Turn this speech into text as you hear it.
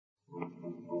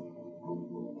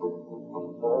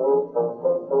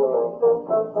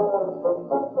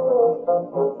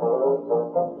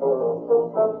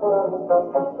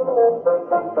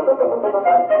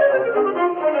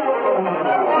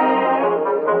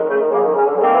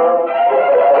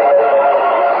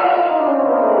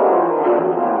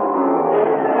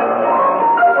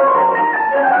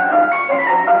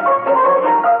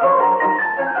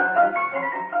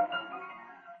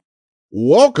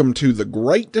Welcome to the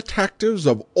Great Detectives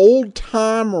of Old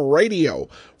Time Radio.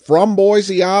 From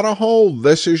Boise, Idaho,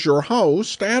 this is your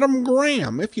host, Adam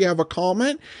Graham. If you have a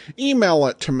comment, email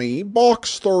it to me,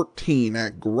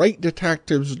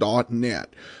 box13@greatdetectives.net.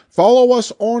 Follow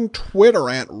us on Twitter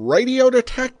at Radio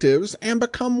Detectives and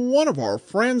become one of our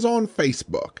friends on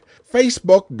Facebook.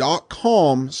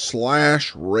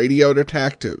 Facebook.com/Radio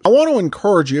Detectives. I want to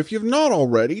encourage you, if you've not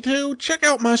already, to check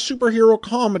out my superhero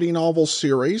comedy novel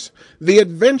series, The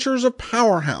Adventures of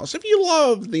Powerhouse. If you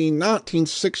love the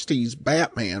 1960s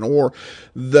Batman or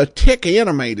the Tick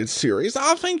animated series,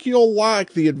 I think you'll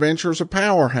like The Adventures of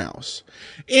Powerhouse.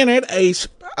 In it, a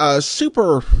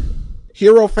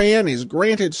superhero fan is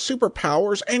granted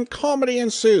superpowers and comedy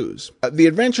ensues. The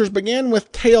adventures begin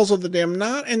with Tales of the Dim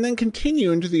Knight and then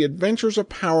continue into the Adventures of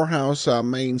Powerhouse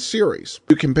main series.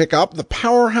 You can pick up the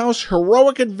Powerhouse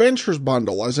Heroic Adventures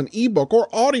bundle as an ebook or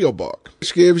audiobook,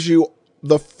 which gives you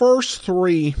the first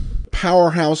 3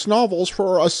 Powerhouse novels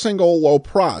for a single low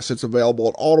price. It's available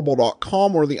at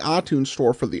audible.com or the iTunes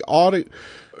store for the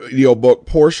audiobook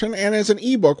portion and as an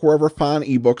ebook wherever fine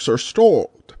ebooks are stored.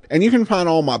 And you can find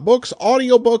all my books,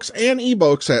 audiobooks, and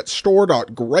ebooks at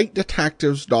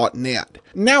store.greatdetectives.net.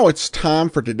 Now it's time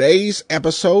for today's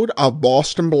episode of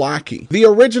Boston Blackie. The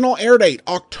original air date,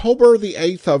 October the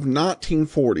 8th of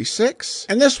 1946.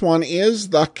 And this one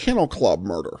is the Kennel Club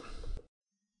murder.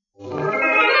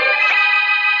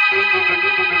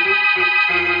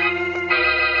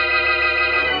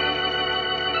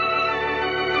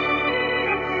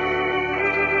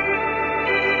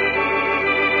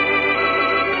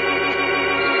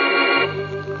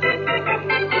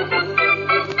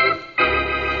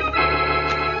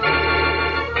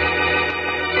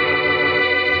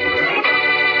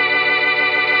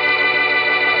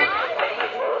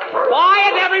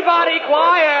 Everybody,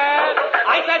 quiet!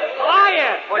 I said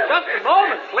quiet for just a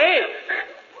moment, please.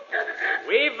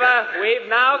 We've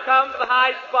now come to the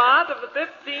high spot of the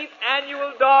 15th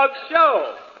annual dog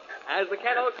show, as the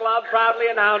Kennel Club proudly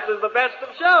announces the best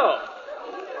of show.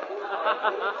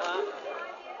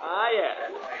 Yes.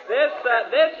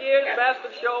 This year's Best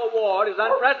of Show award is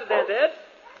unprecedented.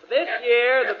 This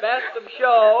year, the Best of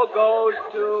Show goes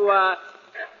to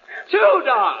 2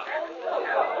 dogs.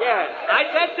 Yes, I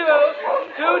said 2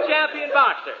 champion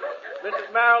boxers.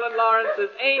 Mrs. Marilyn Lawrence's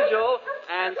Angel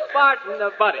and Spartan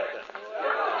of Buddington.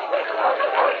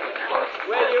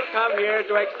 Will you come here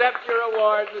to accept your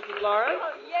awards, Mrs. Lawrence?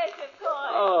 Oh, yes, of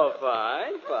course. Oh,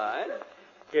 fine.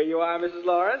 Here you are, Mrs.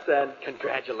 Lawrence, and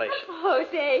congratulations. Oh,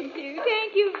 thank you.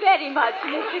 Thank you very much,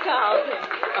 Mr. Carlton.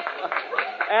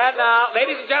 And now,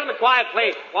 ladies and gentlemen, quiet,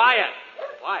 please. Quiet.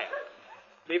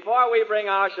 Before we bring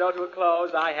our show to a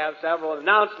close, I have several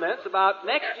announcements about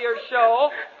next year's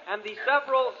show and the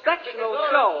several sectional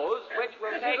shows which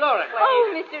will take place. Oh,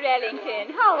 Mr.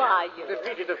 Ellington, how are you?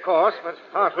 Defeated, of course, but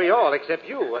aren't we all except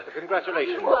you?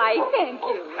 Congratulations. Why, thank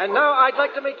you. And now I'd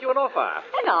like to make you an offer.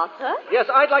 An offer? Yes,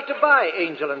 I'd like to buy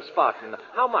Angel and Spartan.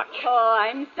 How much? Oh,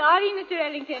 I'm sorry, Mr.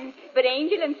 Ellington, but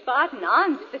Angel and Spartan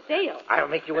aren't for sale. I'll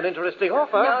make you an interesting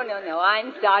offer. No,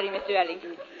 I'm sorry, Mr.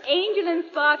 Ellington. Angel and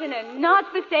Spartan are not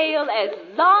for sale as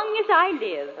long as I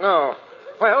live. Oh,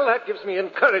 well, that gives me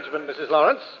encouragement, Mrs.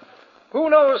 Lawrence. Who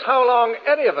knows how long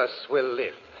any of us will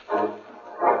live?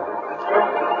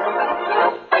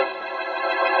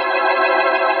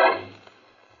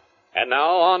 And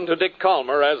now on to Dick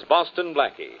Calmer as Boston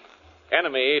Blackie.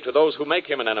 Enemy to those who make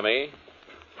him an enemy.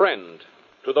 Friend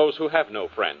to those who have no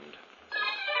friend.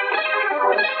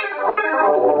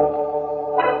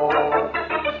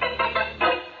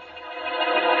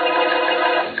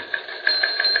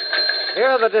 Here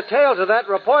are the details of that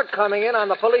report coming in on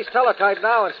the police teletype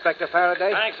now, Inspector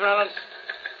Faraday. Thanks, Rollins.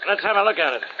 Let's have a look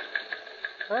at it.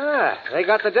 They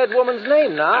got the dead woman's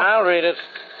name now. I'll read it.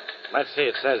 Let's see,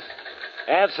 it says,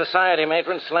 add society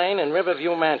matron slain in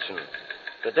Riverview Mansion.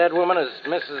 The dead woman is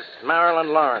Mrs. Marilyn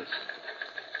Lawrence.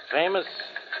 Famous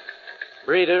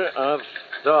breeder of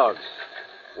dogs.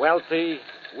 Wealthy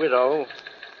widow.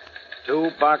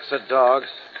 2 boxer dogs.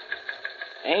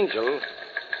 Angel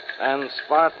and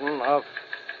Spartan of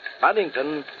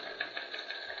Buddington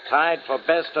tied for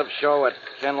best of show at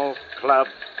Kennel Club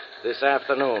this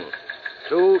afternoon.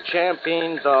 2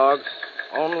 champion dogs,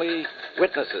 only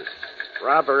witnesses.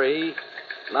 Robbery,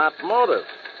 not motive.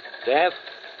 Death,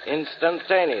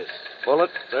 instantaneous.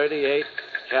 Bullet, .38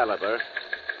 caliber.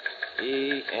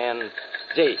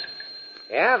 E.N.D.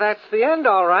 Yeah, that's the end,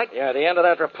 all right. Yeah, the end of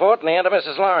that report and the end of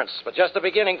Mrs. Lawrence. But just the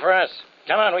beginning for us.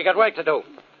 Come on, we got work to do.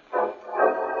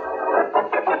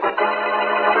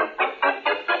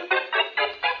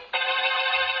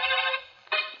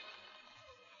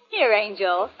 Here,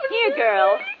 Angel. Here,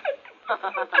 girl.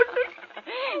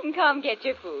 Come get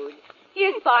your food.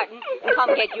 Here, Spartan.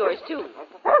 Come get yours, too.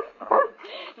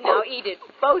 Now eat it,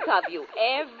 both of you,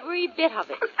 every bit of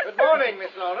it. Good morning, Miss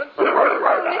Lawrence.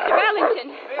 Mr. Ellington,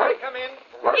 May I come in?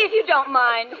 if you don't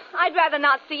mind, I'd rather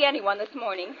not see anyone this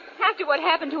morning. After what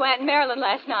happened to Aunt Marilyn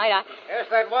last night, Yes,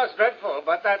 that was dreadful,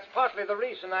 but that's partly the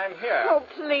reason I'm here. Oh,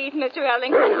 please, Mr.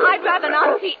 Ellington, I'd rather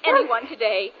not see anyone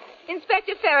today.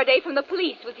 Inspector Faraday from the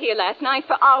police was here last night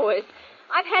for hours.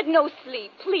 I've had no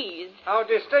sleep, please. How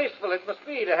distasteful it must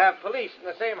be to have police in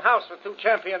the same house with two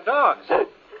champion dogs.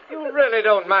 You really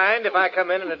don't mind if I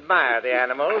come in and admire the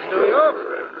animals, do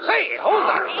you? Say, hold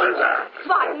on.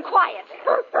 Spartan, quiet.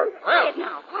 Quiet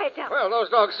now, quiet down. Well, those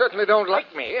dogs certainly don't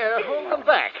like me. Hold them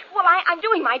back. Well, I'm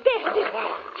doing my best.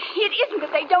 It isn't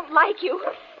that they don't like you.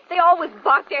 They always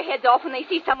bark their heads off when they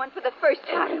see someone for the first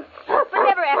time. But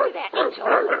never after that, Angel.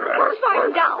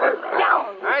 Spartan, down.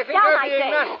 I think down, they're being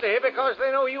say. nasty because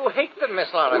they know you hate them,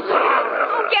 Miss Lawrence.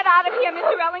 Oh, get out of here,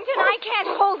 Mr. Ellington. I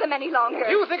can't hold them any longer.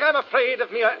 You think I'm afraid of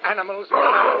mere animals?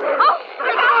 Oh,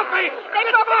 Get off me! They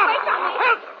Get broke off! away from me.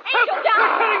 Help! Angel, Help! down.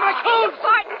 They're killing my clothes! Angel,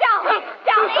 Spartan, down. Help!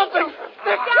 Down, Do something! Angel.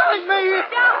 They're Down. killing me!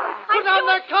 Down. Put down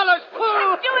their collars! Pull!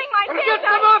 I'm doing my best. Get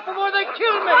them off before they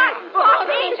kill me! Oh,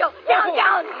 Angel, down.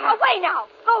 Away now.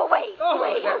 Go away. Oh.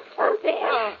 Away.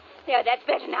 There, that's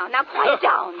better now. Now quiet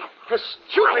down. The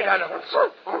stupid animals!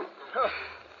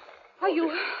 Are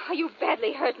you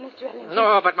badly hurt, Mr. Ellington?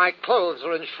 No, but my clothes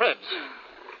are in shreds.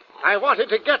 I wanted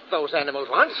to get those animals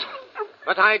once,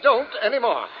 but I don't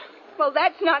anymore. Well,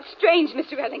 that's not strange,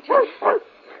 Mr. Ellington.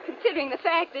 Considering the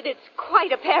fact that it's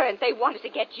quite apparent they wanted to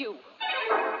get you.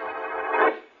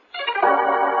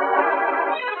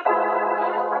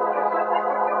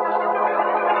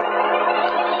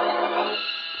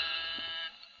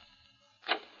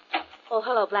 Oh,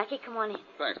 hello, Blackie. Come on in.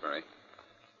 Thanks, Mary.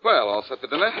 Well, all set for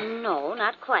dinner? No,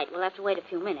 not quite. We'll have to wait a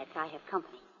few minutes. I have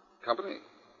company. Company?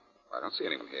 I don't see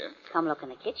anyone here. Come look in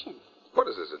the kitchen. What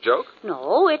is this, a joke?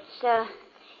 No, it's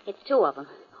two of them.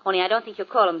 Only I don't think you'll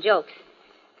call them jokes.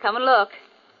 Come and look.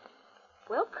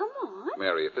 Well, come on.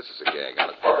 Mary, if this is a gag,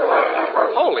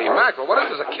 Holy mackerel, what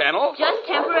is this, a kennel? Just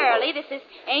temporarily. This is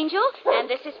Angel, and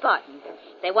this is Spartan.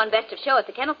 They won Best of Show at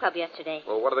the Kennel Club yesterday.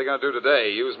 Well, what are they going to do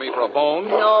today? Use me for a bone?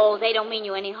 No, they don't mean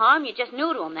you any harm. You're just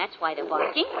new to them. That's why they're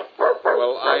barking.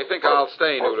 Well, I think I'll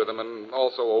stay new to them and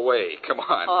also away. Come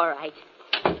on. All right.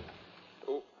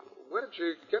 Oh, where did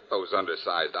you get those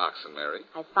undersized oxen, Mary?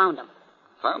 I found them.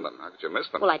 Found them? How did you miss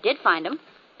them? Well, I did find them.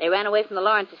 They ran away from the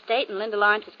Lawrence estate, and Linda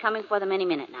Lawrence is coming for them any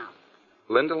minute now.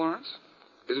 Linda Lawrence?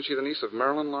 Isn't she the niece of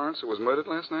Marilyn Lawrence who was murdered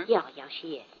last night? Yeah, she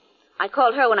is. I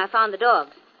called her when I found the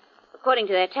dogs. According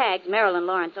to their tags, Marilyn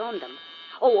Lawrence owned them.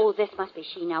 Oh, this must be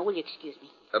she now. Will you excuse me?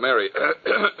 Mary,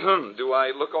 do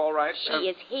I look all right? She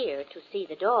is here to see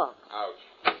the dogs.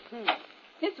 Ouch.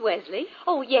 Miss Wesley?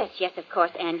 Oh, yes, of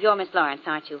course. And you're Miss Lawrence,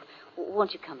 aren't you?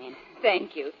 Won't you come in?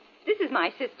 Thank you. This is my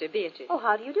sister, Beatrice. Oh,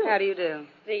 how do you do? How do you do?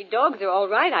 The dogs are all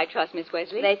right, I trust, Miss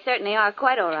Wesley. They certainly are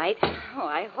quite all right. Oh,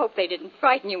 I hope they didn't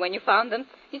frighten you when you found them.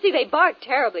 You see, they bark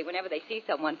terribly whenever they see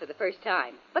someone for the first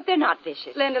time. But they're not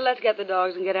vicious. Linda, let's get the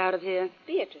dogs and get out of here.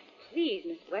 Beatrice, please,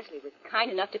 Miss Wesley was kind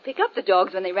enough to pick up the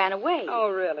dogs when they ran away. Oh,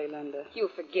 really, Linda? You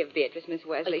forgive Beatrice, Miss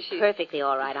Wesley. It's perfectly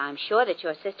all right. I'm sure that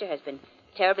your sister has been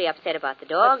terribly upset about the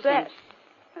dogs. Upset?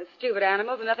 Those stupid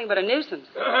animals are nothing but a nuisance.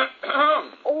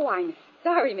 Oh, I'm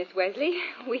sorry, Miss Wesley.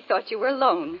 We thought you were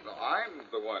alone. No, I'm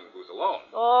the one who's alone.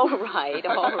 All right.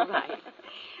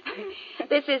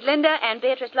 This is Linda and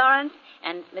Beatrice Lawrence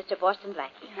and Mr. Boston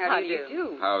Blackie. How do you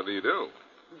do? How do you do?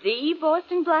 The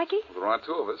Boston Blackie? Well, there aren't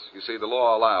two of us. You see, the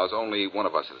law allows only one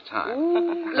of us at a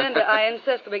time. Linda, I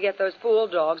insist that we get those fool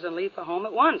dogs and leave for home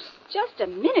at once. Just a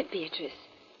minute, Beatrice.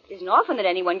 It isn't often that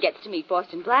anyone gets to meet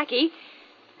Boston Blackie.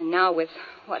 And now with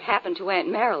what happened to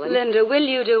Aunt Marilyn... Linda, will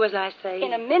you do as I say?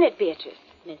 In a minute, Beatrice.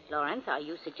 Miss Lawrence, are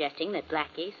you suggesting that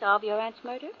Blackie solve your aunt's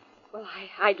murder? Well,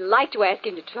 I'd like to ask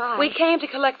him to try. We came to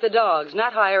collect the dogs,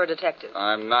 not hire a detective.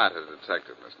 I'm not a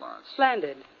detective, Miss Lawrence.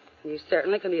 Splendid. You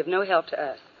certainly can be of no help to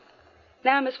us.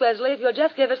 Now, Miss Wesley, if you'll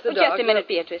just give us the dogs... Just a minute,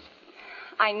 Beatrice.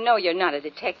 I know you're not a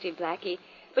detective, Blackie,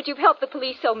 but you've helped the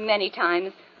police so many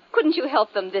times. Couldn't you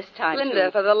help them this time, Linda,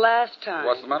 too? for the last time.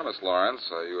 What's the matter, Miss Lawrence?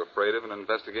 Are you afraid of an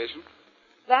investigation?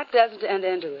 That doesn't end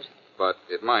into it. But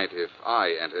it might if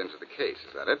I enter into the case.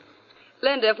 Is that it?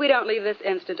 Linda, if we don't leave this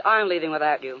instant, I'm leaving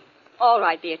without you. All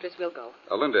right, Beatrice, we'll go.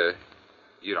 Linda,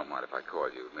 you don't mind if I call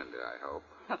you Linda, I hope.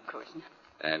 Of course not.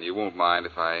 And you won't mind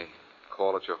if I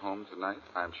call at your home tonight,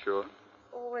 I'm sure?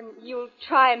 Oh, and you'll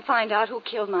try and find out who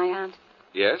killed my aunt.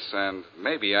 Yes, and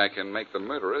maybe I can make the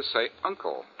murderer say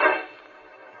uncle.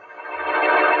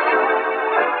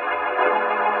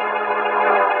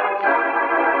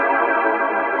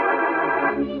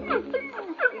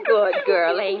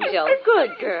 girl, Angel.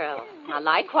 Good girl. Now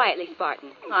lie quietly,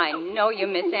 Spartan. I know you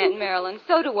miss Aunt Marilyn.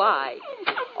 So do I.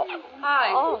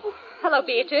 Hi. Oh, hello,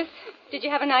 Beatrice. Did you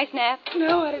have a nice nap?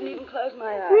 No, I didn't even close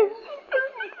my eyes.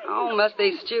 Oh, must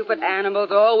these stupid animals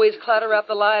always clutter up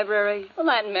the library? Well,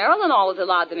 Aunt Marilyn always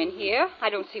allowed them in here. I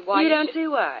don't see why You don't see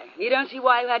why. You don't see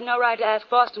why you had no right to ask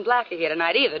Boston Blackie here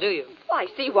tonight either, do you? Well, I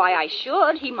see why I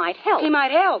should. He might help. He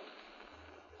might help.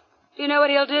 Do you know what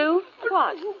he'll do?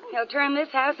 What? He'll turn this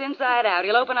house inside out.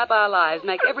 He'll open up our lives,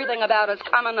 make everything about us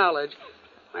common knowledge.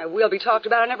 Why, we'll be talked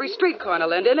about in every street corner,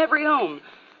 Linda, in every home.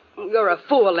 You're a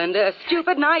fool, Linda, a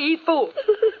stupid, naive fool.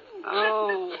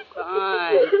 Oh,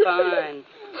 fine.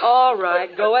 All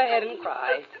right, go ahead and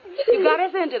cry. You got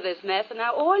us into this mess, and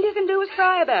now all you can do is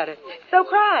cry about it. So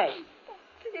cry.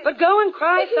 But go and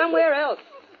cry somewhere else.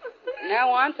 From now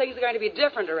on, things are going to be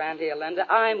different around here, Linda.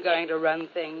 I'm going to run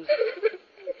things.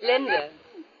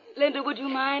 Linda, would you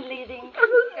mind leaving?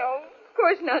 No, of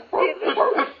course not,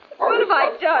 dear. What have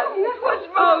I done? What's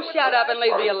wrong? Oh, shut up and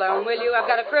leave me alone, will you? I've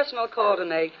got a personal call to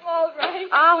make. All right.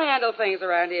 I'll handle things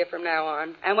around here from now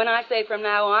on. And when I say from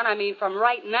now on, I mean from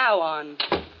right now on.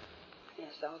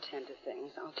 Yes, I'll tend to things.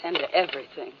 I'll tend to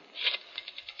everything.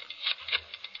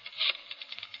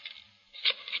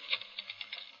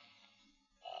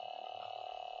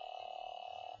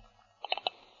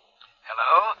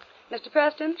 Hello? Mr.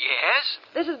 Preston? Yes?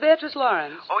 This is Beatrice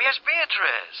Lawrence. Oh, yes,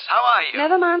 Beatrice. How are you?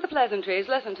 Never mind the pleasantries.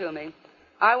 Listen to me.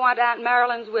 I want Aunt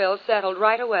Marilyn's will settled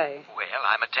right away. Well,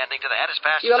 I'm attending to that as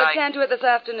fast You'll as I... attend to it this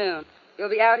afternoon. You'll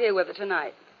be out here with it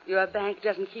tonight. Your bank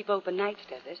doesn't keep open nights,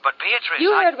 does it? But, Beatrice,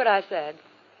 You heard what I said.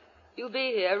 You'll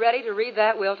be here, ready to read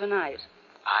that will tonight.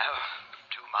 I'll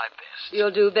do my best.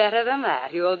 You'll do better than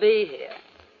that. You'll be here.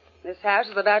 This house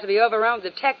is about to be overrun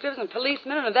with detectives and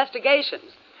policemen and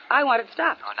investigations. I want it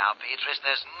stopped. Oh, now, Beatrice,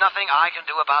 there's nothing I can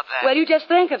do about that. Well, you just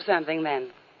think of something, then.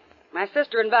 My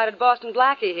sister invited Boston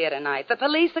Blackie here tonight. The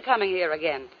police are coming here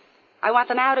again. I want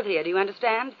them out of here, do you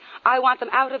understand? I want them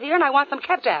out of here, and I want them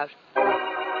kept out.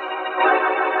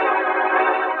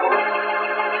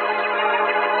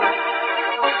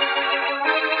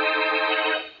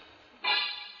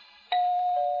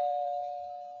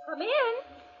 Come in.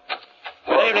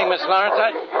 Good evening, Miss Lawrence.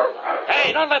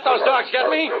 Hey, don't let those dogs get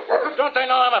me. Don't they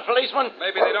know I'm a policeman?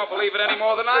 Maybe they don't believe it any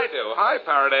more than I do. Hi,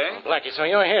 Faraday. Blackie, so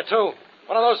you're here, too.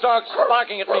 What are those dogs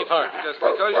barking at me for? Just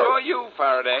because you're you,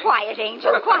 Faraday. Quiet,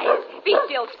 Angel, quiet. Be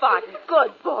still, Spartan.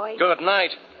 Good boy. Good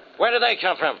night. Where did they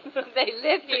come from? They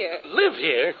live here. Live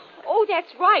here? Oh,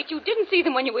 that's right. You didn't see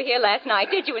them when you were here last night,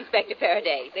 did you, Inspector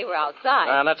Faraday? They were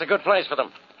outside. That's a good place for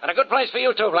them. And a good place for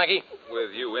you, too, Blackie.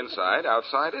 With you inside,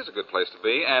 outside is a good place to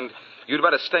be, and you'd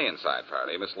better stay inside,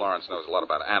 Faraday. Miss Lawrence knows a lot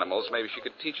about animals. Maybe she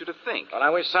could teach you to think. Well,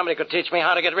 I wish somebody could teach me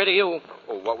how to get rid of you.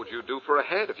 Well, what would you do for a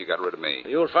head if you got rid of me?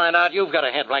 You'll find out you've got a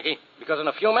head, Blackie, because in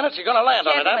a few minutes you're going to land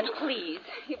Gentlemen, on it, huh? please.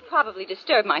 You probably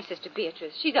disturbed my sister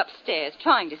Beatrice. She's upstairs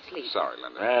trying to sleep. Sorry,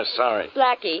 Linda. Sorry.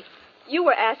 Blackie, you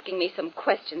were asking me some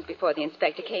questions before the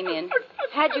inspector came in.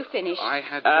 Had you finished? I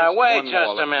had wait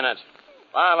just a minute.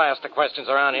 I'll ask the questions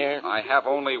around here. I have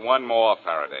only one more,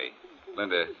 Faraday.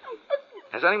 Linda,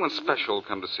 has anyone special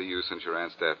come to see you since your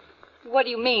aunt's death? What do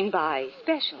you mean by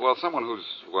special? Well, someone who's,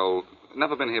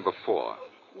 never been here before.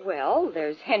 Well,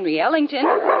 there's Henry Ellington.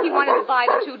 He wanted to buy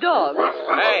the 2 dogs.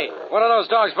 Hey, what are those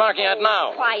dogs barking at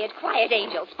now? Quiet,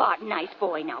 Angel. Spartan, nice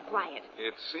boy. Now, quiet.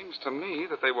 It seems to me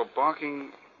that they were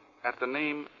barking at the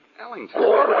name Ellington.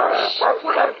 Shh,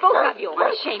 quiet, both of you.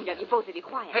 I'm ashamed of you, both of you.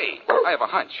 Quiet. Hey, I have a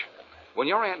hunch. When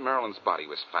your Aunt Marilyn's body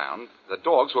was found, the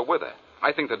dogs were with her.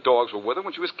 I think the dogs were with her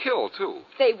when she was killed, too.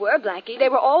 They were, Blackie. They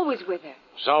were always with her.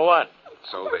 So what?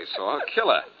 So they saw her kill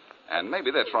her. And maybe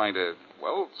they're trying to,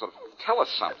 sort of tell us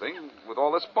something with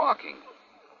all this barking.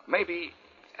 Maybe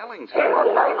Ellington.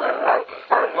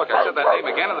 Look, I said that name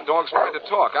again, and the dog's trying to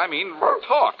talk. I mean,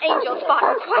 talk. Angel,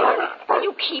 Spartan, quiet.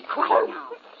 You keep quiet now.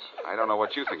 I don't know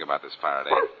what you think about this,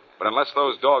 Faraday. But unless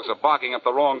those dogs are barking up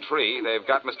the wrong tree, they've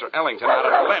got Mr. Ellington out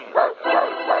of a limb.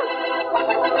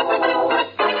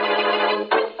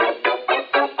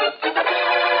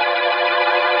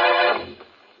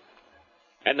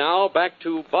 And now back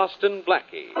to Boston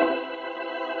Blackie.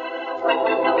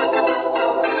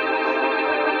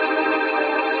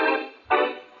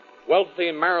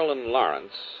 Wealthy Marilyn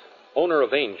Lawrence, owner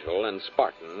of Angel and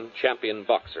Spartan, champion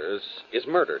boxers, is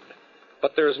murdered.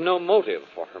 But there's no motive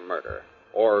for her murder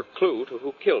or clue to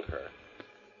who killed her.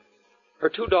 Her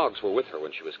 2 dogs were with her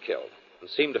when she was killed and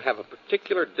seemed to have a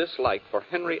particular dislike for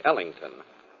Henry Ellington,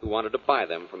 who wanted to buy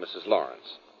them from Mrs.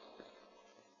 Lawrence.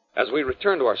 As we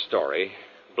return to our story,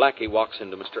 Blackie walks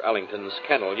into Mr. Ellington's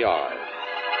kennel yard.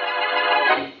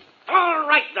 All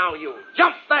right now, you.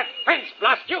 Jump that fence,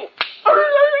 blast you.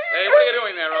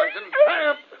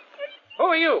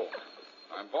 are you?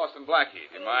 I'm Boston Blackie.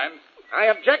 Do you mind? I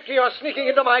object to your sneaking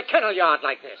into my kennel yard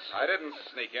like this. I didn't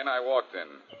sneak in. I walked in.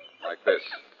 Like this.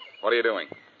 What are you doing?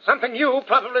 Something you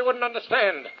probably wouldn't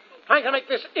understand. Trying to make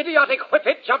this idiotic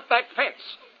whippet jump that fence.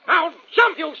 Now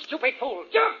jump, you stupid fool.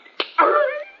 Jump!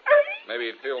 Maybe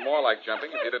you'd feel more like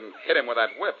jumping if you didn't hit him with that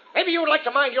whip. Maybe you'd like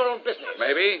to mind your own business.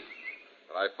 Maybe.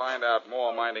 But I find out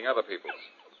more minding other people's.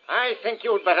 I think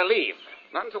you'd better leave.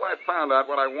 Not until I found out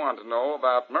what I want to know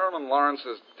about Marilyn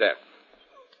Lawrence's death.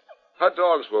 Her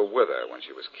dogs were with her when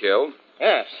she was killed.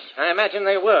 Yes, I imagine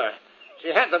they were.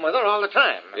 She had them with her all the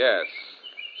time. Yes.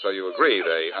 So you agree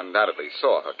they undoubtedly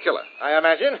saw her killer. I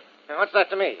imagine. Now, what's that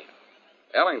to me?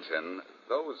 Ellington,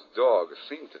 those dogs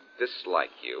seem to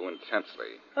dislike you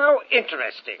intensely. How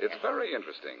interesting. It's very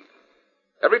interesting.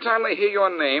 Every time they hear your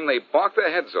name, they bark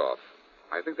their heads off.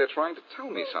 I think they're trying to tell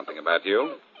me something about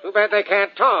you. Too bad they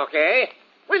can't talk, eh?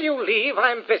 Will you leave?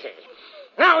 I'm busy.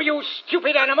 Now, you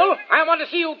stupid animal, I want to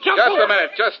see you jump.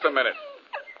 Just a minute.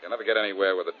 You'll never get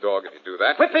anywhere with a dog if you do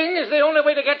that. Whipping is the only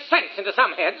way to get sense into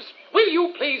some heads. Will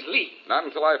you please leave? Not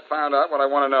until I've found out what I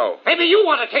want to know. Maybe you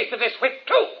want a taste of this whip,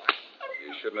 too.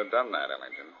 You shouldn't have done that,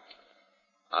 Ellington.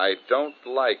 I don't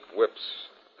like whips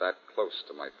that close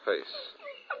to my face.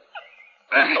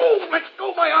 Oh, let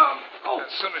go my arm. Oh.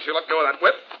 As soon as you let go of that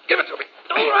whip, give it to me.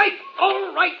 All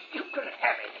right. You can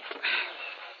have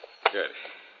it. Good.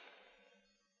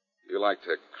 You like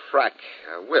to crack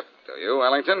a whip, do you,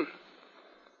 Ellington?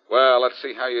 Well, let's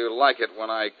see how you like it when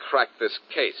I crack this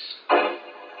case.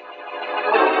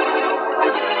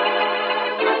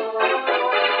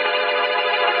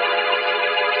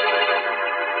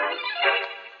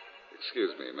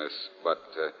 Excuse me, miss, but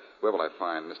where will I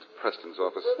find Mr. Preston's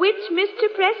office? Which Mr.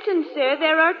 Preston, sir?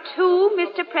 There are two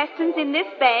Mr. Prestons in this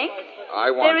bank.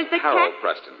 I want There is the Harold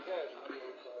Preston.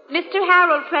 Mr.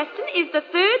 Harold Preston is the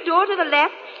third door to the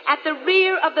left at the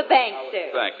rear of the bank, sir.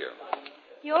 Thank you.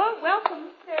 You're welcome,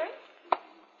 sir.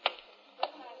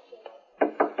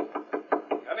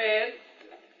 Come in.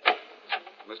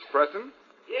 Mr. Preston?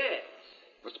 Yes.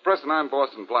 Mr. Preston, I'm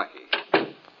Boston Blackie.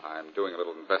 I'm doing a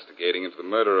little investigating into the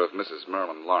murder of Mrs.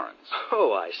 Marilyn Lawrence.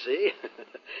 Oh, I see.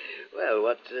 Well,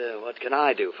 what can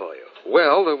I do for you?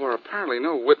 Well, there were apparently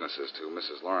no witnesses to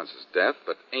Mrs. Lawrence's death,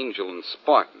 but Angel and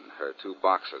Spartan, her two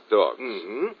boxer dogs.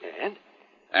 Mm-hmm.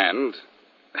 And,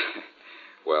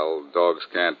 well, dogs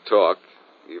can't talk,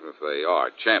 even if they are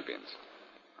champions.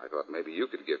 I thought maybe you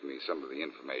could give me some of the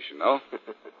information, no?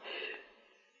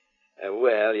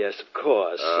 Well, yes, of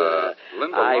course.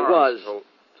 Linda I Lawrence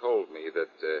told me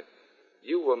that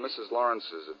you were Mrs.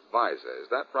 Lawrence's advisor. Is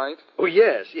that right? Oh,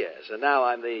 yes. And now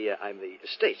I'm the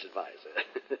estate's advisor.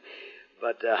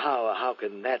 But how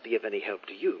can that be of any help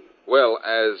to you? Well,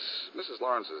 as Mrs.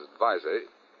 Lawrence's advisor,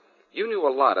 you knew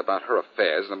a lot about her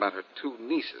affairs and about her two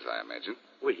nieces, I imagine.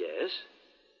 Well, yes.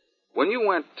 When you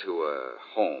went to a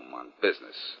home on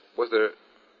business, was there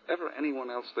ever anyone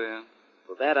else there?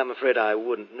 Well, that I'm afraid I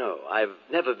wouldn't know. I've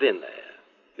never been there.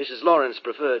 Mrs. Lawrence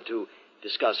preferred to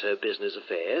discuss her business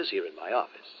affairs here in my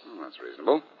office. Oh, that's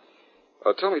reasonable.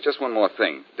 Tell me just one more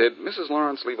thing. Did Mrs.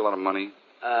 Lawrence leave a lot of money?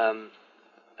 $1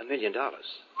 million.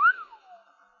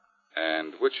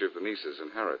 And which of the nieces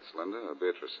inherits, Linda or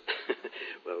Beatrice?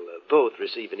 Well, both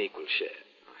receive an equal share.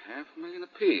 $500,000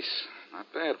 apiece.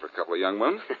 Not bad for a couple of young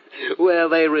women. Well,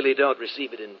 they really don't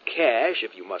receive it in cash,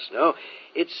 if you must know.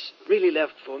 It's really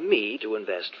left for me to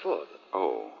invest for them.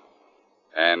 Oh.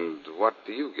 And what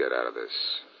do you get out of this?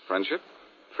 Friendship?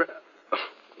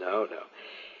 No.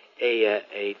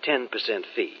 A 10%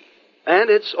 fee. And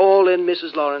it's all in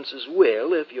Mrs. Lawrence's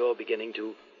will if you're beginning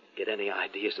to get any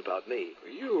ideas about me.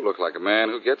 You look like a man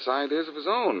who gets ideas of his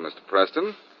own, Mr.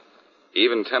 Preston.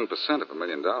 Even 10% of $1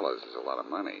 million is a lot of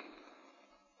money.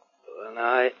 Well,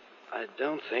 I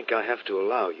don't think I have to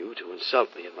allow you to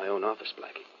insult me in my own office,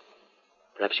 Blackie.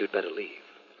 Perhaps you'd better leave.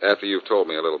 After you've told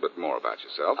me a little bit more about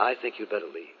yourself. I think you'd better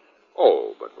leave.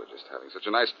 Oh, but we're just having such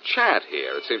a nice chat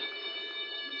here. It seems...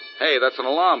 Hey, that's an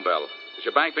alarm bell. Is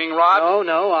your bank being robbed?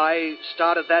 No. I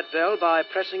started that bell by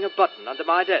pressing a button under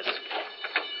my desk.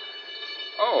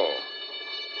 Oh.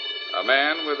 A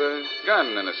man with a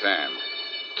gun in his hand.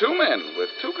 Two men with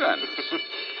two guns.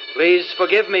 Please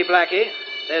forgive me, Blackie.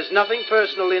 There's nothing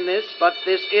personal in this, but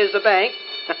this is a bank.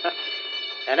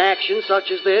 An action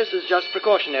such as this is just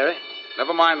precautionary.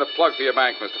 Never mind the plug for your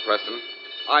bank, Mr. Preston.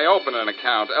 I opened an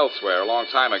account elsewhere a long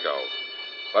time ago.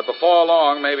 But before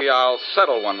long, maybe I'll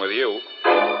settle one with you.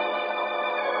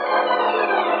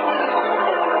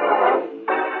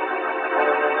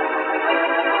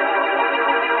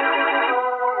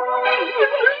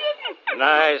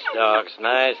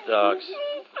 Nice dogs.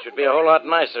 Should be a whole lot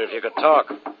nicer if you could talk.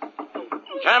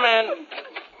 Come in.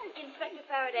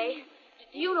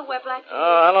 you know where Blackie is?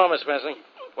 Oh, hello, Miss Wesley.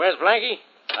 Where's Blackie?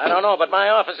 I don't know, but my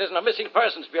office isn't a missing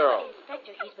persons bureau.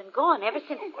 Inspector, he's been gone ever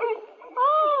since...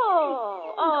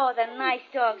 Oh, the nice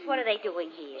dogs. What are they doing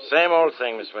here? Same old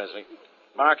thing, Miss Wesley.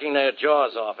 Marking their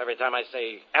jaws off every time I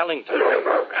say Ellington.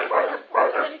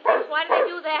 Why do they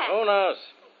do that? Who knows?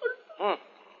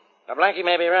 Now, Blackie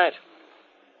may be right.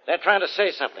 They're trying to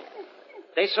say something.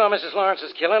 They saw Mrs.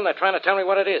 Lawrence's killing, and they're trying to tell me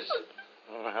what it is.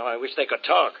 Oh, how I wish they could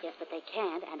talk. Yes, but they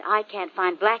can't, and I can't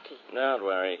find Blackie. Don't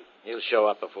worry. He'll show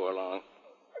up before long.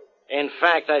 In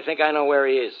fact, I think I know where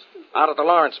he is. Out at the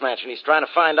Lawrence mansion. He's trying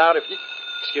to find out if you...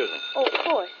 Excuse me. Oh, of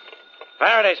course.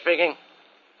 Faraday speaking.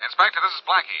 Inspector, this is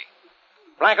Blackie.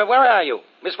 Blackie, where are you?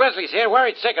 Miss Wesley's here,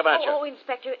 worried sick about you. Oh,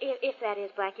 Inspector, if that is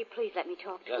Blackie, please let me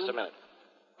talk to him. Just a minute.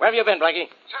 Where have you been, Blackie?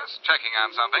 Just checking on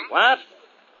something. What?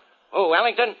 Oh,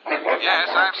 Ellington? Yes,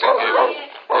 I've seen him.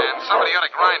 And somebody ought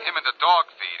to grind him into dog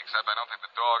feed, except I don't think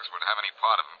the dogs would have any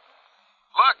part of him.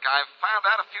 Look, I've found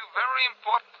out a few very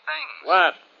important things.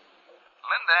 What?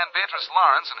 Linda and Beatrice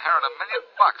Lawrence inherited $1 million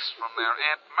from their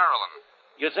Aunt Marilyn.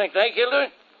 You think they killed her?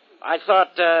 I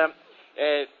thought,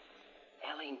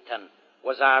 Ellington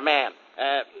was our man.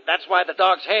 That's why the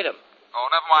dogs hate him. Oh,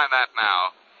 never mind that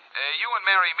now. You and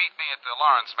Mary meet me at the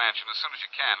Lawrence mansion as soon as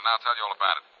you can, and I'll tell you all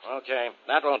about it. Okay,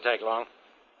 that won't take long.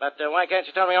 But why can't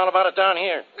you tell me all about it down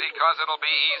here? Because it'll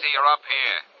be easier up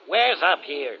here. Where's up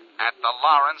here? At the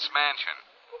Lawrence mansion.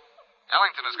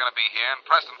 Ellington is going to be here, and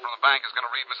Preston from the bank is going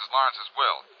to read Mrs. Lawrence's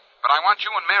will. But I want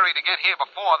you and Mary to get here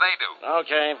before they do.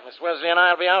 Okay, Miss Wesley and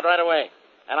I will be out right away.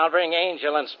 And I'll bring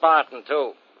Angel and Spartan,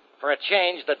 too. For a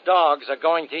change, the dogs are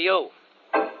going to you.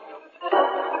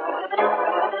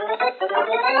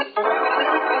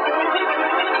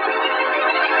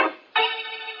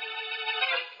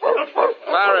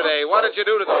 Faraday, what did you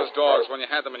do to those dogs when you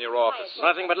had them in your office?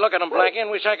 Nothing but look at them, Blackie, and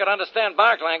wish I could understand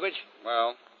bark language.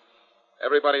 Well,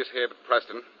 everybody's here but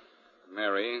Preston,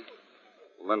 Mary,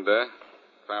 Linda,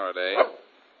 Faraday,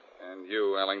 and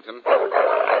you, Ellington.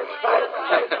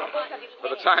 For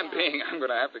the time being, I'm going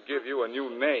to have to give you a new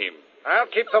name. I'll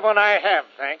keep the one I have,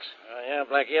 thanks. Yeah,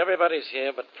 Blackie, everybody's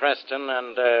here but Preston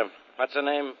and, what's her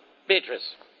name?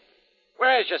 Beatrice.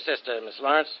 Where's your sister, Miss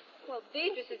Lawrence? Well,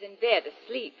 Beatrice is in bed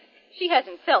asleep. She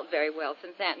hasn't felt very well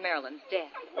since Aunt Marilyn's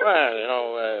death.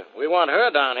 Well, we want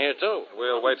her down here, too.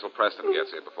 We'll wait till Preston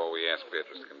gets here before we ask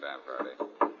Beatrice to come down, Faraday.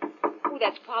 Oh,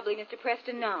 that's probably Mr.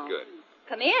 Preston now. Good.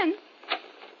 Come in.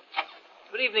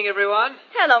 Good evening, everyone.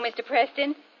 Hello, Mr.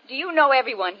 Preston. Do you know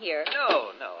everyone here?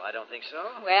 No, I don't think so.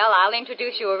 Well, I'll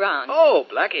introduce you around. Oh,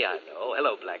 Blackie, I know.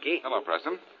 Hello, Blackie. Hello,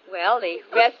 Preston. Well, the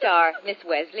rest are Miss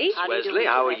Wesley. Wesley,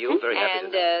 how are you? Very happy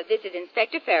and to know. this is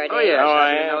Inspector Faraday. Oh, yes, Oh,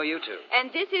 happy I to know you, too.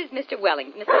 And this is Mr. Mr.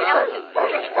 Ellington.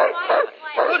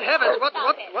 Good heavens,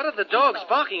 what are the dogs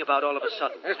barking about all of a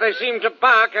sudden? As they seem to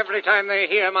bark every time they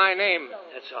hear my name.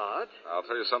 That's odd. I'll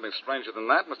tell you something stranger than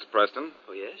that, Mr. Preston.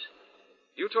 Oh, yes?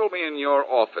 You told me in your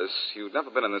office you'd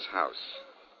never been in this house.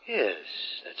 Yes,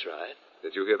 that's right.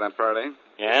 Did you hear that, Faraday?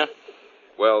 Yeah?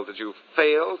 Well, did you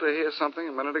fail to hear something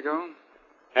a minute ago?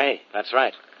 Hey, that's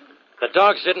right. The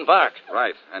dogs didn't bark.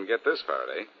 Right, and get this,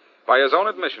 Faraday. By his own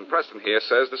admission, Preston here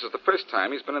says this is the first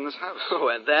time he's been in this house. Oh,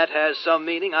 and that has some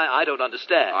meaning? I don't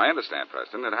understand. I understand,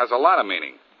 Preston. It has a lot of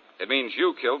meaning. It means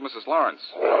you killed Mrs. Lawrence.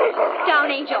 Down,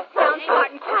 Angel. Down,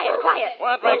 Spartan. Quiet.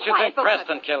 What makes you think Quiet,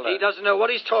 Preston killed her? He doesn't know what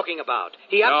he's talking about.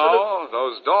 He absolutely... No,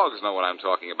 those dogs know what I'm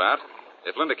talking about.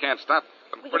 If Linda can't stop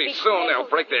them, pretty soon they'll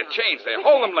break their chains. They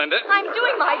hold them, Linda. I'm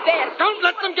doing my best. Don't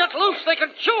let them get loose. They can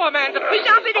chew a man to pieces.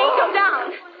 Stop it, Angel. Down.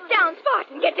 Down,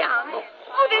 Spartan. Get down.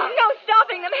 Oh, there's no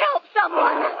stopping them. Help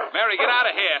someone. Mary, get out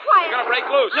of here. Quiet. You're going to break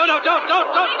loose. No, don't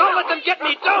let them get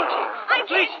me. Don't. I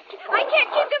can't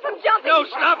keep them from jumping. No,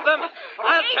 stop them.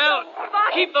 I'll tell.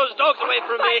 Spartan. Keep those dogs away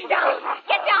from me. Down.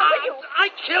 Get down, will you? I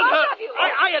killed her. Both of you.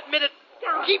 I admit it.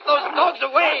 Down. Keep those dogs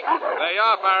away. There you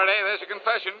are, Faraday. There's your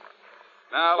confession.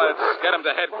 Now let's get him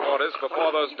to headquarters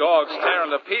before those dogs tear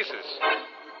him to pieces.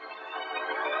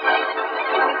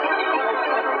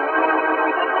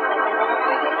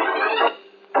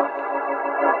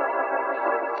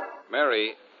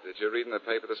 Mary, did you read in the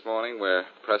paper this morning where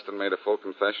Preston made a full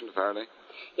confession to Faraday?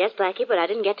 Yes, Blackie, but I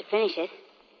didn't get to finish it.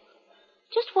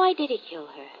 Just why did he kill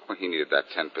her? Well, he needed that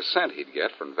 10% he'd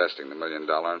get for investing the $1 million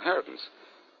inheritance.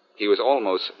 He was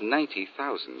almost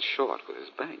 $90,000 short with his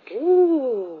bank.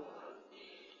 Ooh.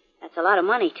 That's a lot of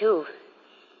money, too.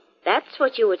 That's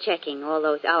what you were checking all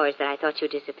those hours that I thought you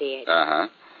disappeared. Uh-huh.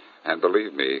 And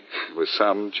believe me, it was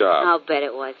some job. I'll bet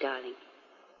it was, darling.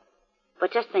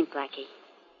 But just think, Blackie.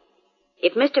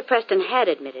 If Mr. Preston had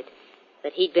admitted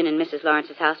that he'd been in Mrs.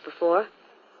 Lawrence's house before,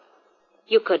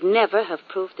 you could never have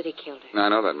proved that he killed her. I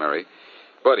know that, Mary.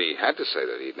 But he had to say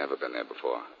that he'd never been there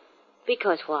before.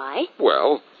 Because why?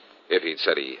 Well, if he'd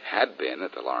said he had been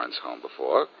at the Lawrence home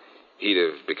before, we'd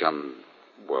have become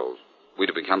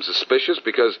suspicious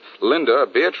because Linda,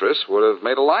 Beatrice, would have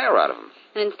made a liar out of him.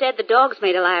 And instead, the dogs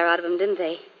made a liar out of him, didn't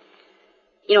they?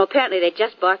 You know, apparently they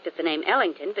just barked at the name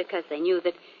Ellington because they knew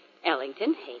that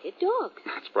Ellington hated dogs.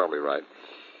 That's probably right.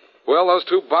 Well, those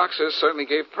two boxers certainly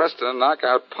gave Preston a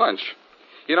knockout punch.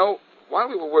 You know, while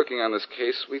we were working on this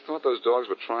case, we thought those dogs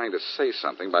were trying to say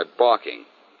something by barking.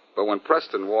 But when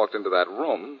Preston walked into that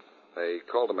room, they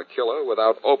called him a killer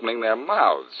without opening their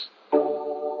mouths.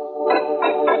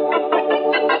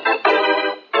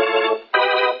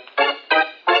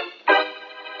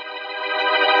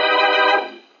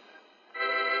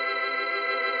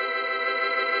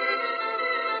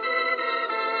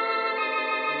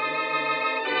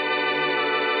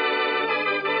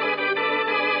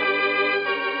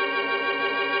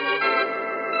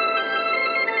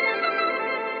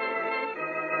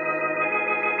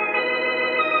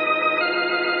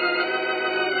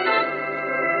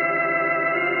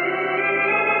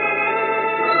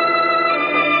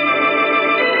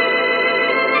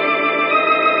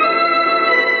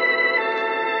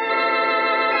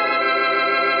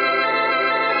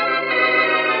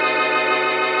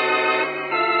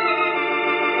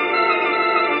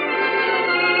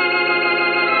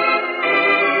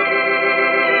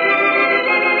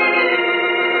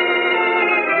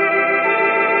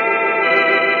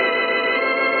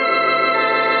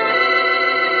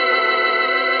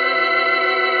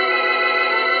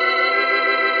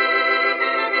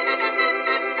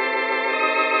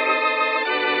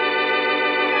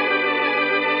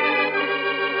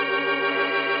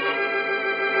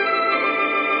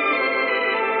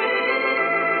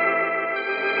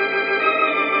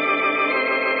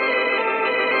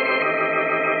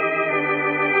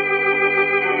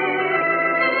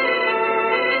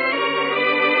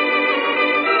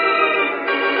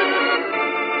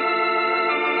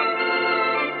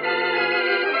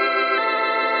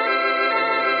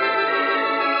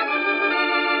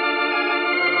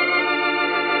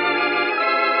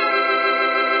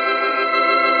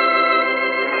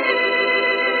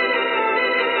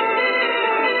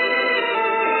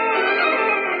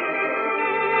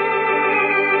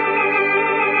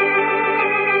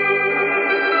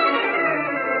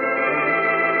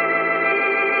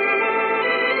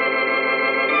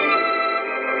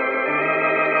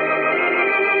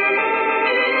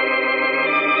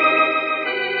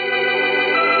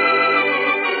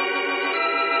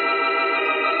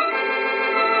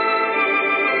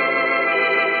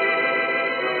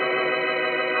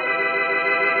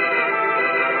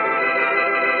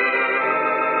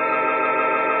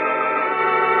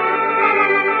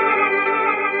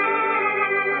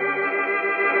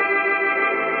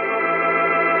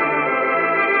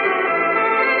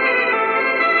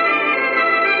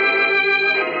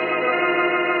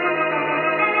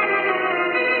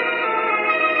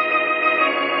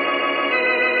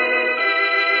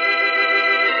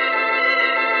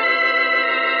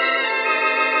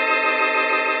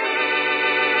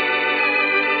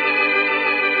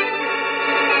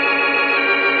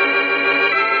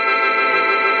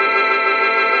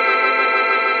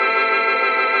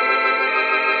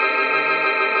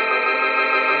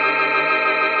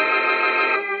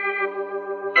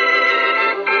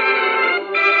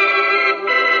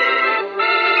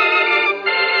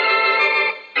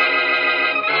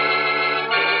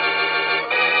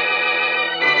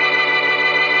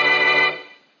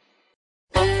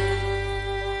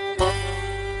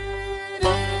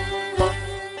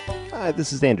 Hi,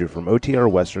 this is Andrew from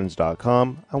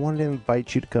OTRWesterns.com. I wanted to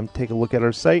invite you to come take a look at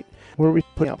our site where we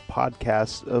put out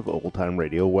podcasts of old-time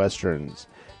radio westerns.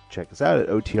 Check us out at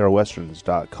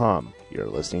OTRWesterns.com. You're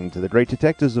listening to The Great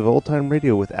Detectives of Old Time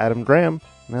Radio with Adam Graham.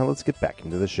 Now let's get back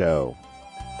into the show.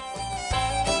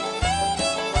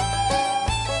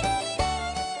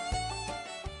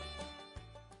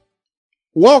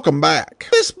 Welcome back.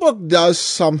 This book does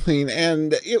something,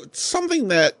 and it's something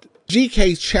that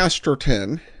G.K.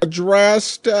 Chesterton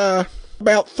addressed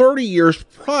about 30 years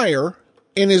prior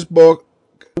in his book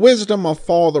Wisdom of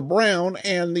Father Brown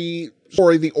and the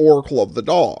story The Oracle of the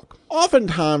Dog.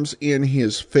 Oftentimes in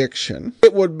his fiction,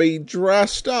 it would be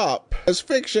dressed up as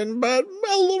fiction, but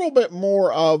a little bit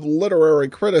more of literary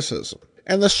criticism.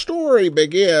 And the story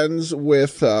begins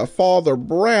with Father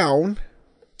Brown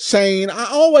saying, "I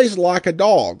always like a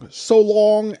dog, so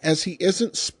long as he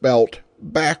isn't spelt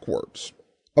backwards."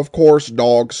 Of course,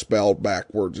 dog spelled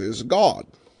backwards is God.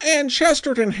 And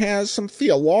Chesterton has some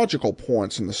theological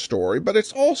points in the story, but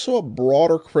it's also a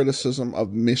broader criticism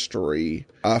of mystery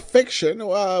fiction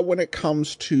when it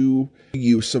comes to the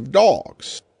use of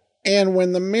dogs. And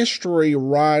when the mystery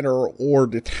writer or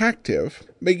detective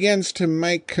begins to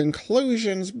make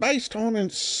conclusions based on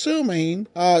assuming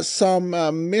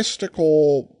some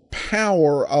mystical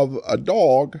power of a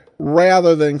dog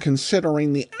rather than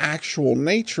considering the actual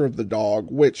nature of the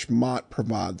dog, which might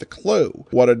provide the clue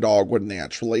what a dog would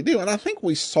naturally do. And I think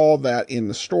we saw that in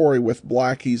the story with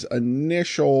Blackie's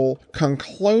initial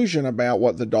conclusion about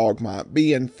what the dog might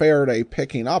be and Faraday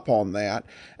picking up on that,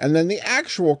 and then the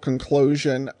actual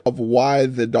conclusion of why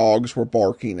the dogs were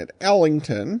barking at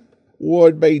Ellington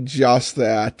would be just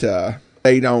that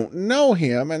they don't know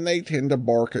him and they tend to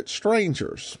bark at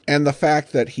strangers. And the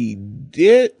fact that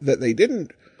they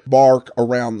didn't bark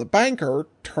around the banker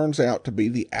turns out to be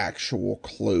the actual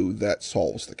clue that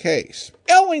solves the case.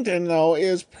 Ellington, though,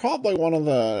 is probably one of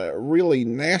the really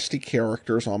nasty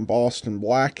characters on Boston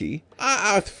Blackie.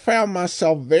 I found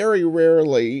myself very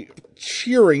rarely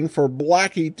cheering for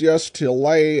Blackie just to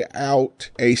lay out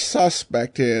a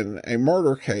suspect in a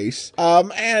murder case.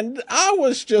 And I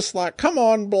was just like, come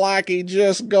on, Blackie,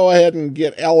 just go ahead and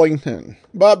get Ellington.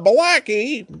 But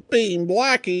Blackie, being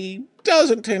Blackie,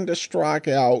 doesn't tend to strike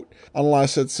out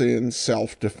unless it's in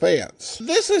self-defense.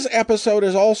 This episode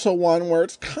is also one where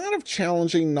it's kind of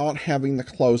challenging not having the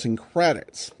closing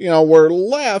credits. You know, we're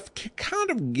left to kind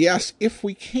of guess, if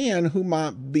we can, who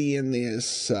might be in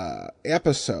this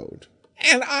episode.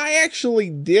 And I actually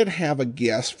did have a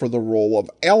guess for the role of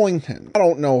Ellington. I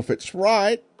don't know if it's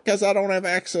right, because I don't have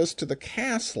access to the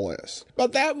cast list.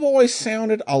 But that voice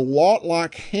sounded a lot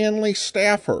like Hanley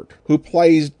Stafford, who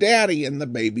plays Daddy in the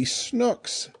Baby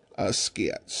Snooks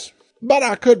skits. But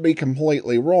I could be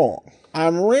completely wrong.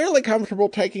 I'm rarely comfortable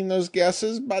taking those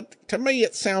guesses, but to me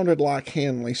it sounded like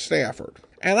Hanley Stafford.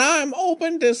 And I'm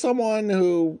open to someone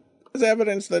who has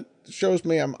evidence that shows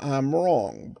me I'm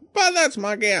wrong. But that's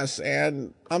my guess,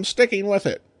 and I'm sticking with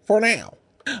it for now.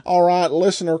 All right,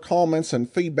 listener comments and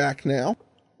feedback now.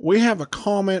 We have a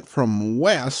comment from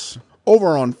Wes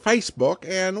over on Facebook,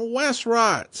 and Wes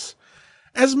writes,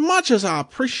 as much as I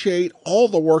appreciate all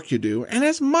the work you do, and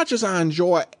as much as I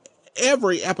enjoy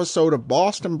every episode of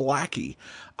Boston Blackie,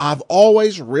 I've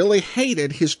always really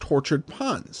hated his tortured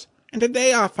puns. And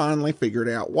today I finally figured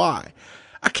out why.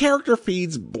 A character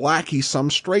feeds Blackie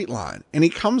some straight line, and he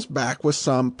comes back with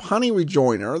some punny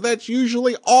rejoinder that's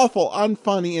usually awful,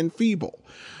 unfunny, and feeble.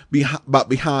 But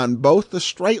behind both the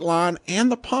straight line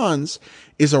and the puns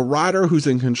is a writer who's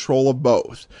in control of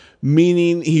both,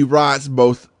 meaning he writes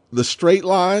both the straight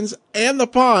lines and the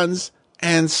puns,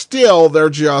 and still they're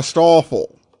just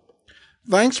awful.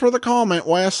 Thanks for the comment,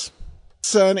 Wes.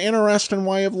 It's an interesting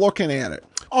way of looking at it.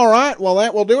 All right, well,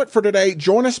 that will do it for today.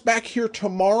 Join us back here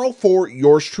tomorrow for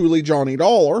yours truly, Johnny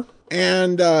Dollar.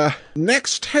 And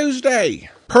next Tuesday,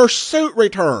 Pursuit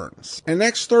returns. And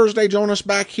next Thursday, join us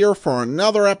back here for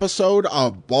another episode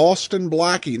of Boston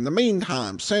Blackie. In the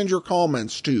meantime, send your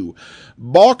comments to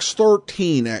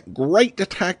box13 at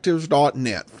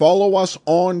greatdetectives.net. Follow us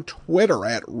on Twitter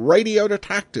at Radio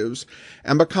Detectives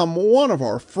and become one of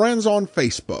our friends on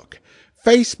Facebook.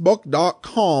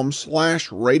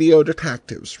 Facebook.com/Radio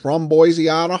Detectives. From Boise,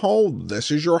 Idaho,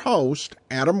 this is your host,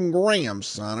 Adam Graham,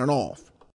 signing off.